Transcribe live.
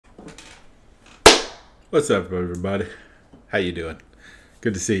What's up, everybody? How you doing?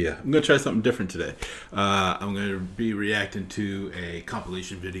 Good to see you. I'm going to try something different today. I'm going to be reacting to a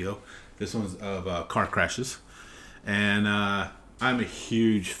compilation video. This one's of car crashes. And I'm a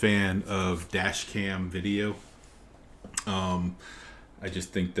huge fan of dash cam video. I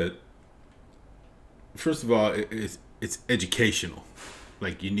just think that, first of all, it's educational.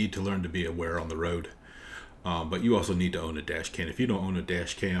 Like, you need to learn to be aware on the road. But you also need to own a dash cam. If you don't own a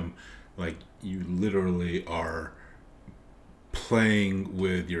dash cam, like, you literally are playing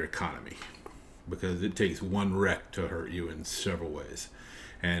with your economy, because it takes one wreck to hurt you in several ways.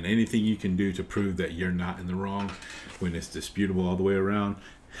 And anything you can do to prove that you're not in the wrong when it's disputable all the way around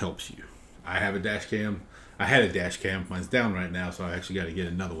helps you. I have a dash cam. I had a dash cam. Mine's down right now, so I actually got to get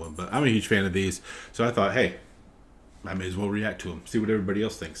another one. But I'm a huge fan of these, so I thought, hey, I may as well react to them, see what everybody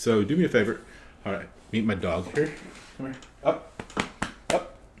else thinks. So do me a favor. All right, meet my dog. Here, come here. Up,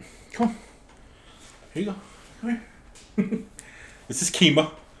 up. Come on. Here you go. Come here. This is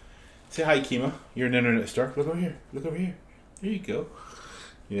Kima. Say hi, Kima. You're an internet star. Look over here. Look over here. There you go.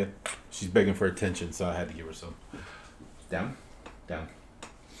 Yeah, she's begging for attention, so I had to give her some. Down, down.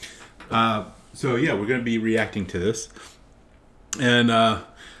 So yeah, we're gonna be reacting to this, and I'll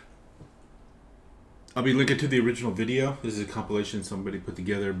be linking to the original video. This is a compilation somebody put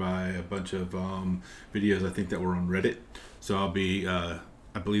together by a bunch of videos, I think, that were on Reddit. So I'll be,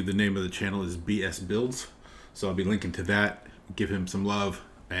 I believe the name of the channel is BS Builds. So I'll be linking to that, give him some love,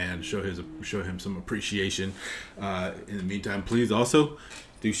 and show him some appreciation. In the meantime, please also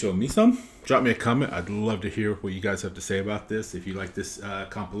do show me some. Drop me a comment. I'd love to hear what you guys have to say about this. If you like this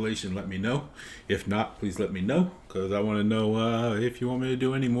compilation, let me know. If not, please let me know, because I want to know if you want me to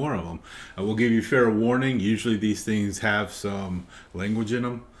do any more of them. I will give you fair warning. Usually these things have some language in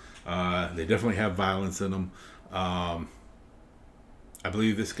them. They definitely have violence in them. I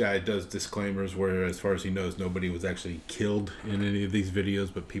believe this guy does disclaimers where, as far as he knows, nobody was actually killed in any of these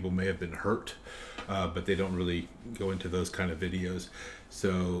videos, but people may have been hurt. But they don't really go into those kind of videos.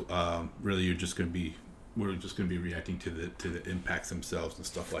 So really, we're just going to be reacting to the impacts themselves and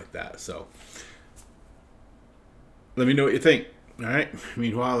stuff like that. So let me know what you think. All right.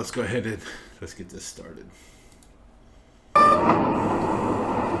 Meanwhile, let's go ahead and let's get this started.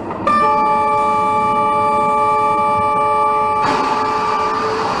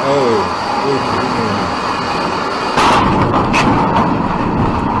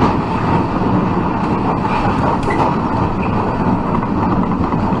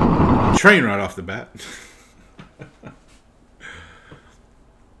 Train right off the bat.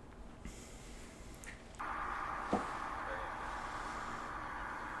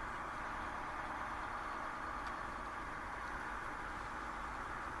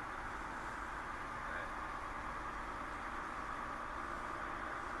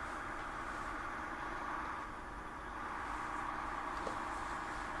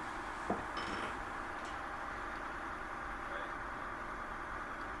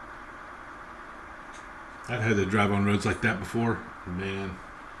 I've had to drive on roads like that before. Man,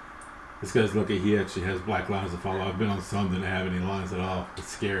 this guy's lucky he actually has black lines to follow. I've been on some that don't have any lines at all. It's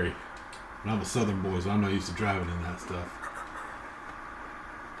scary. And I'm a southern boy, so I'm not used to driving in that stuff.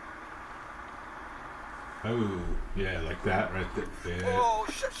 Oh, yeah, like that right there. Yeah. Oh,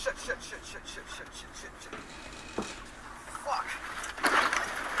 shit. Fuck.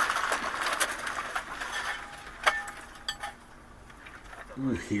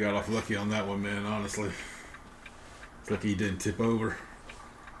 Ooh, he got off lucky on that one, man, honestly. It's lucky he didn't tip over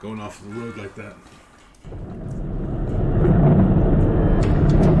going off the road like that.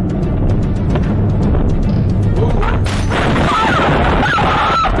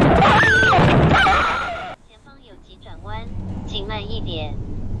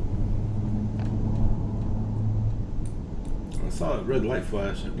 I saw a red light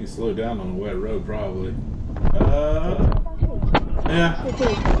flash. I need to slow down on a wet road, probably. Yeah.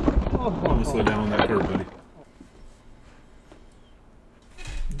 I'm gonna slow down on that curve, buddy.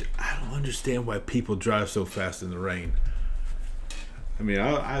 I don't understand why people drive so fast in the rain. I mean,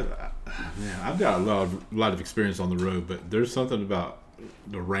 man, I've got a lot of experience on the road, but there's something about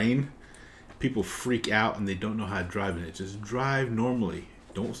the rain. People freak out and they don't know how to drive in it. Just drive normally.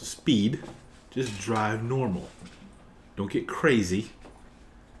 Don't speed. Just drive normal. Don't get crazy.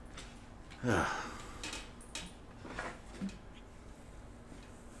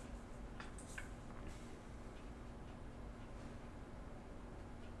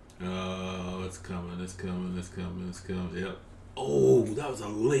 Oh, it's coming, it's coming, it's coming, it's coming. Yep. Oh, that was a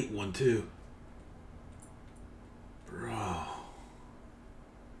late one too. Bro.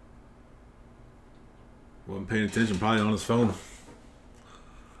 Wasn't paying attention, probably on his phone.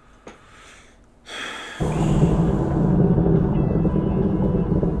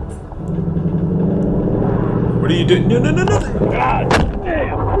 you doing? No, no, no, no. God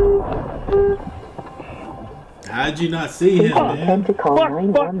damn. How'd you not see him, man? Attempt to call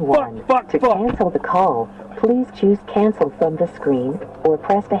 911. To cancel the call, please choose cancel from the screen or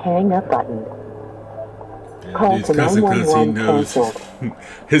press the hang up button. Call Dude's to cussing because he 911 knows canceled.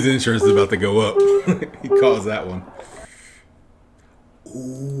 his insurance is about to go up. He calls that one.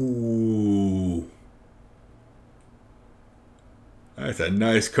 Ooh. That's a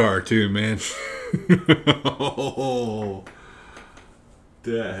nice car too, man. Oh,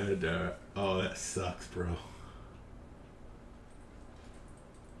 that sucks, bro.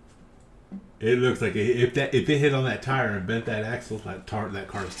 It looks like if it hit on that tire and bent that axle, that car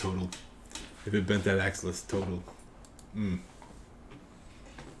is totaled. If it bent that axle, it's totaled.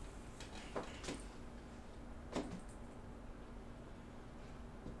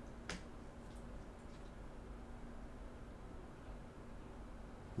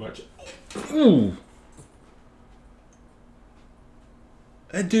 Watch it. Ooh.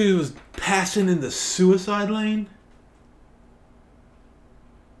 That dude was passing in the suicide lane?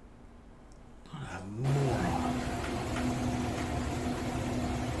 What a moron.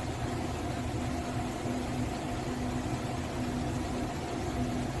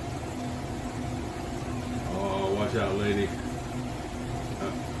 Oh, watch out, lady.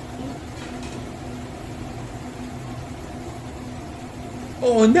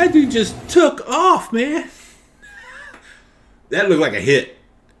 Oh, and that dude just took off, man. That looked like a hit.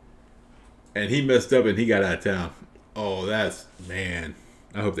 And he messed up and he got out of town. Oh, man.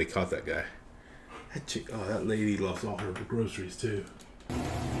 I hope they caught that guy. That lady lost all her groceries, too.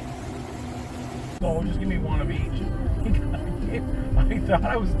 Oh, just give me one of each. I thought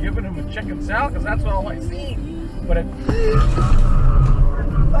I was giving him a chicken salad because that's all I seen. But it...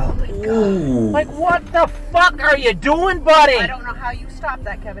 Oh, my God. Ooh. Like, what the fuck are you doing, buddy? I don't know how you stopped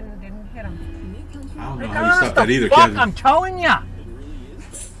that, Kevin, and didn't hit him. I don't know Like, how you stopped that either, fuck, Kevin. I'm telling you.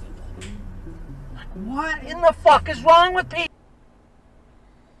 Like, what in the fuck is wrong with people?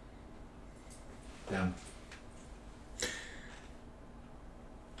 Down.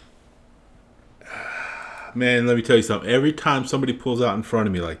 Man, let me tell you something. Every time somebody pulls out in front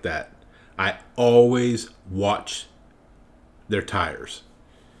of me like that, I always watch their tires.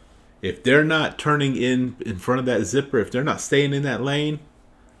 If they're not turning in front of that zipper, if they're not staying in that lane,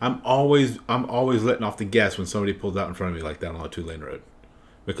 I'm always letting off the gas when somebody pulls out in front of me like that on a 2-lane road,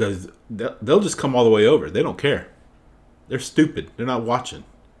 because they'll just come all the way over. They don't care. They're stupid. They're not watching.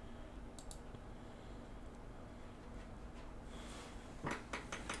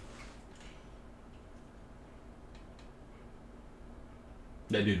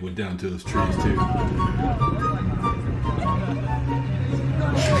 That dude went down to those trees too.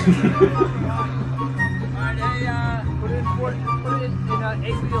 Alright, hey, put it in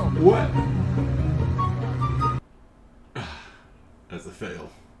 8-wheel. What? That's a fail.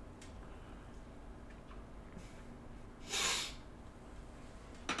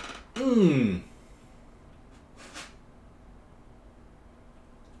 Ooh.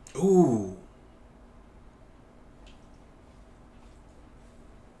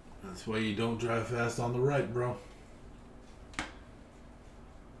 That's why you don't drive fast on the right, bro.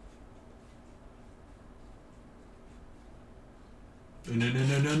 No.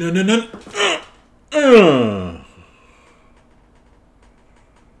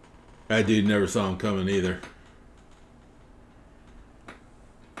 That dude never saw him coming either.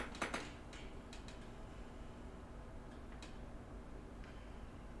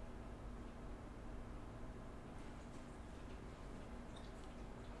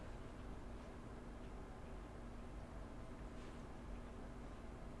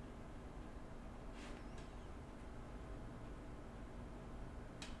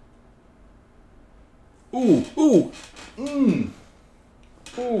 Ooh.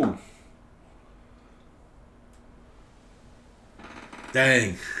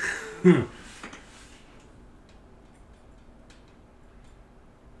 Dang.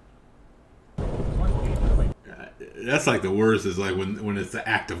 That's like the worst, is like when it's the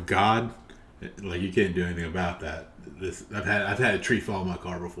act of God. Like, you can't do anything about that. I've had a tree fall on my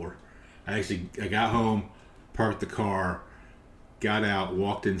car before. I got home, parked the car, got out,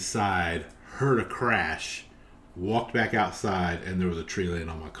 walked inside, heard a crash, walked back outside, and there was a tree laying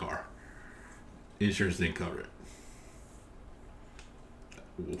on my car. Insurance didn't cover it.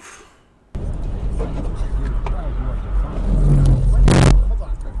 Oof.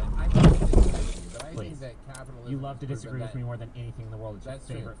 Please. You love to disagree with me more than anything in the world. It's your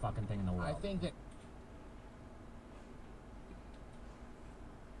favorite fucking thing in the world. I think that...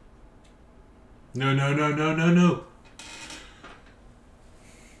 No.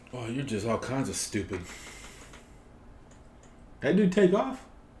 Oh, you're just all kinds of stupid. That dude take off?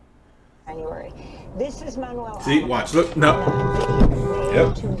 January. This is Manuel. See, watch, look, no.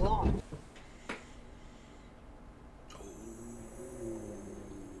 Yep. Too long.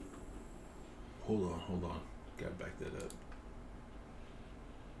 Hold on. Gotta back that up.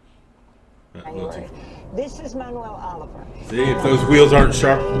 January. This is Manuel Oliver. See, if those wheels aren't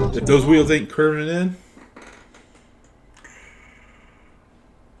sharp, if those wheels ain't curving in.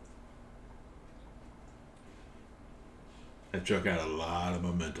 That truck had a lot of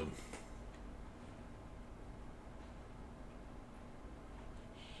momentum.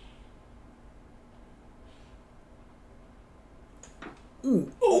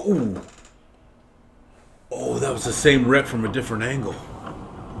 Ooh, oh, oh, that was the same wreck from a different angle.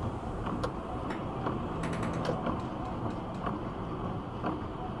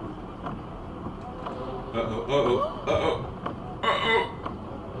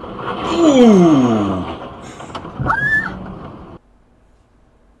 Ooh.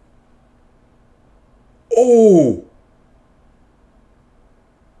 Oh.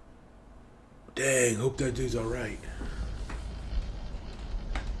 Dang, hope that dude's all right.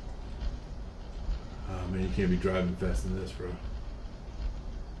 Oh man, you can't be driving fast in this, bro.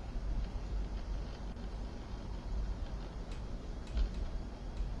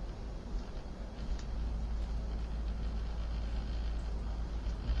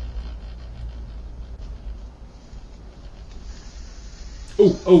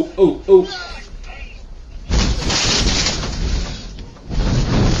 Oh.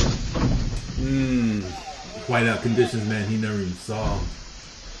 Whiteout conditions, man. He never even saw him.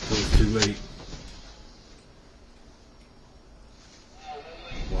 So it was too late.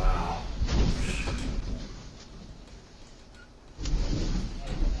 Wow.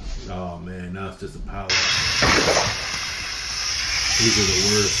 Oh man, now it's just a pile. These are the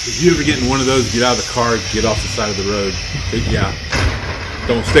worst. If you ever get in one of those, get out of the car, get off the side of the road. Yeah.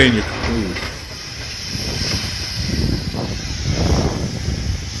 Don't stay in your car.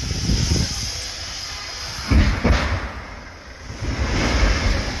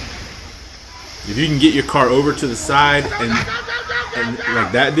 If you can get your car over to the side and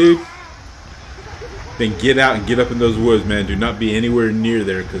like that dude, then get out and get up in those woods, man. Do not be anywhere near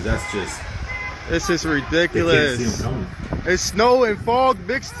there because that's just... This is ridiculous. It's snow and fog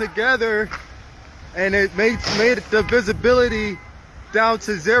mixed together, and it made the visibility down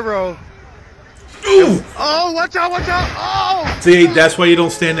to 0. Ooh. Oh, watch out, watch out. Oh! See, that's why you don't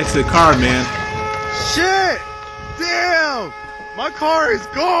stand next to the car, man. Shit! Damn! My car is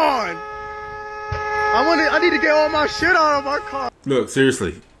gone! I need to get all my shit out of my car. Look,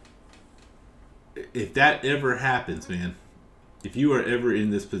 seriously. If that ever happens, man, if you are ever in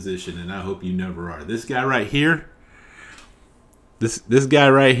this position, and I hope you never are, this guy right here, this guy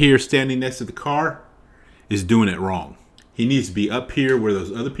right here standing next to the car is doing it wrong. He needs to be up here where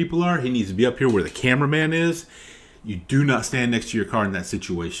those other people are. He needs to be up here where the cameraman is. You do not stand next to your car in that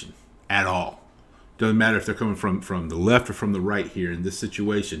situation at all. Doesn't matter if they're coming from the left or from the right here. In this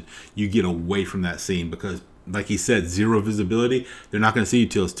situation, you get away from that scene because, like he said, 0 visibility. They're not going to see you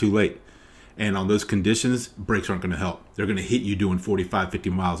till it's too late. And on those conditions, brakes aren't going to help. They're going to hit you doing 45, 50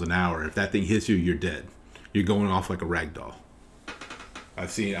 miles an hour. If that thing hits you, you're dead. You're going off like a rag doll. I've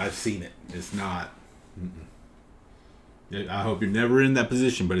seen it. It's not... I hope you're never in that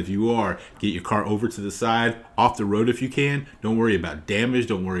position, but if you are, get your car over to the side, off the road if you can. Don't worry about damage.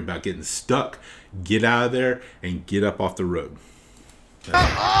 Don't worry about getting stuck. Get out of there and get up off the road.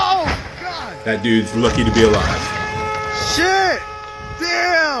 Oh, God! That dude's lucky to be alive. Shit!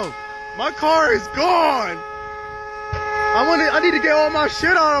 Damn! My car is gone! I need to get all my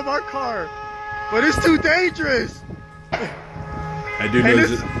shit out of my car. But it's too dangerous. That dude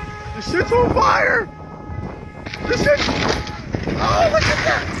knows it. The shit's on fire! This shit... Oh, look at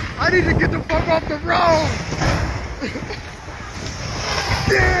that! I need to get the fuck off the road!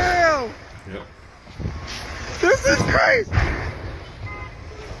 Damn! Yep. This is crazy!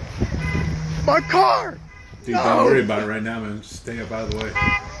 My car! Dude, don't worry about it right now, man. Just stay up out of the way.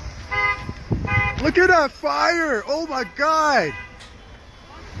 Look at that fire! Oh my God!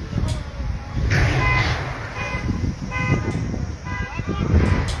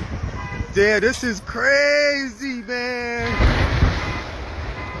 Damn, this is crazy, man!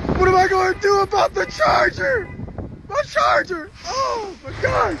 What am I going to do about the charger? My charger! Oh my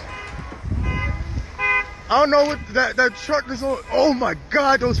gosh! I don't know what that truck is on. Oh my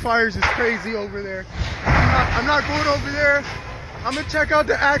God, those fires is crazy over there. I'm not going over there. I'm gonna check out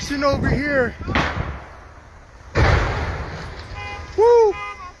the action over here. Woo!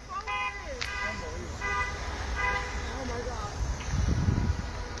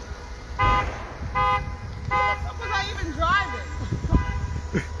 Was I even driving?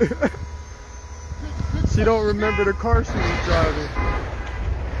 She don't remember the car she was driving.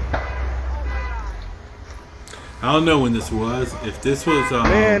 I don't know when this was. If this was,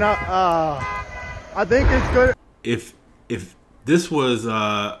 Man, I think it's good. If this was,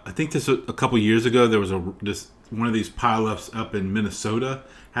 I think this was a couple years ago. There was one of these pileups up in Minnesota,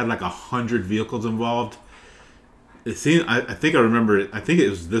 had like 100 vehicles involved. It seemed, I think I remember it. I think it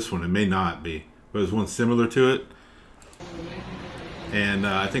was this one. It may not be, but it was one similar to it. And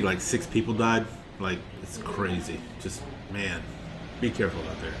I think like 6 people died. Like, it's crazy. Just, man, be careful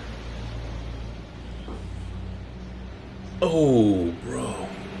out there. Oh, bro.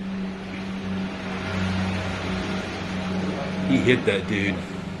 He hit that dude.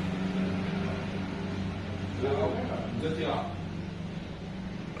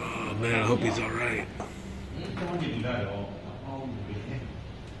 Oh, man, I hope he's all right.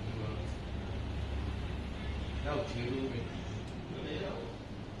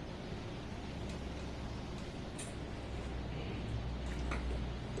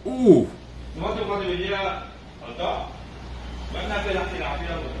 Ooh.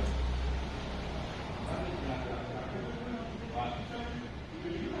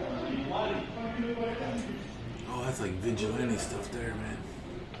 Oh, that's like vigilante stuff there, man.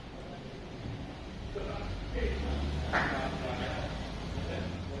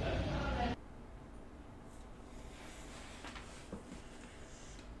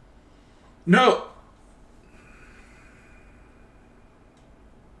 No.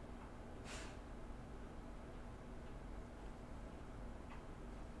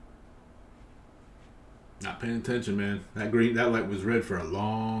 Not paying attention, man. That light was red for a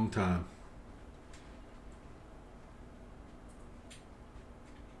long time.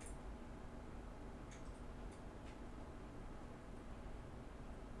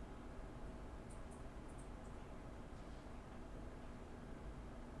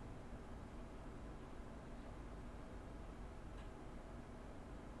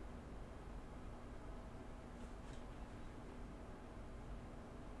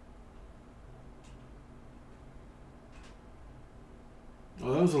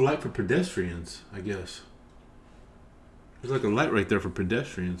 Oh, that was a light for pedestrians, I guess. There's like a light right there for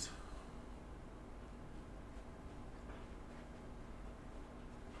pedestrians.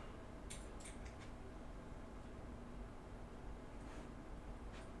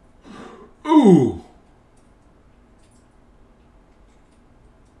 Ooh!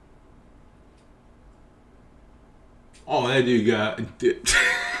 Oh, that dude got...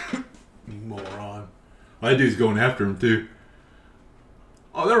 Moron. Oh, that dude's going after him, too.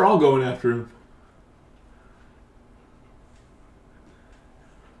 Oh, they're all going after him.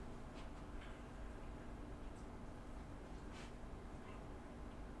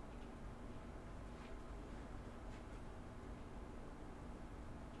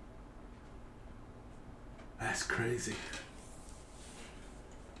 That's crazy.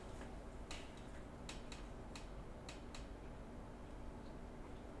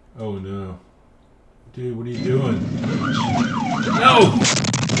 Oh no. Dude, what are you doing? No!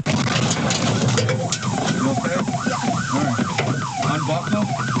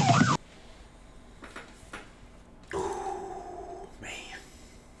 Man.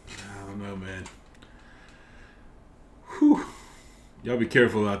 I don't know, man. Whew. Y'all be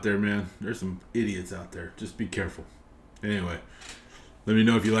careful out there, man. There's some idiots out there. Just be careful. Anyway, let me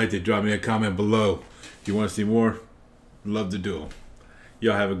know if you liked it. Drop me a comment below. If you want to see more, love to do them.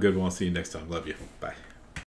 Y'all have a good one. I'll see you next time. Love you. Bye.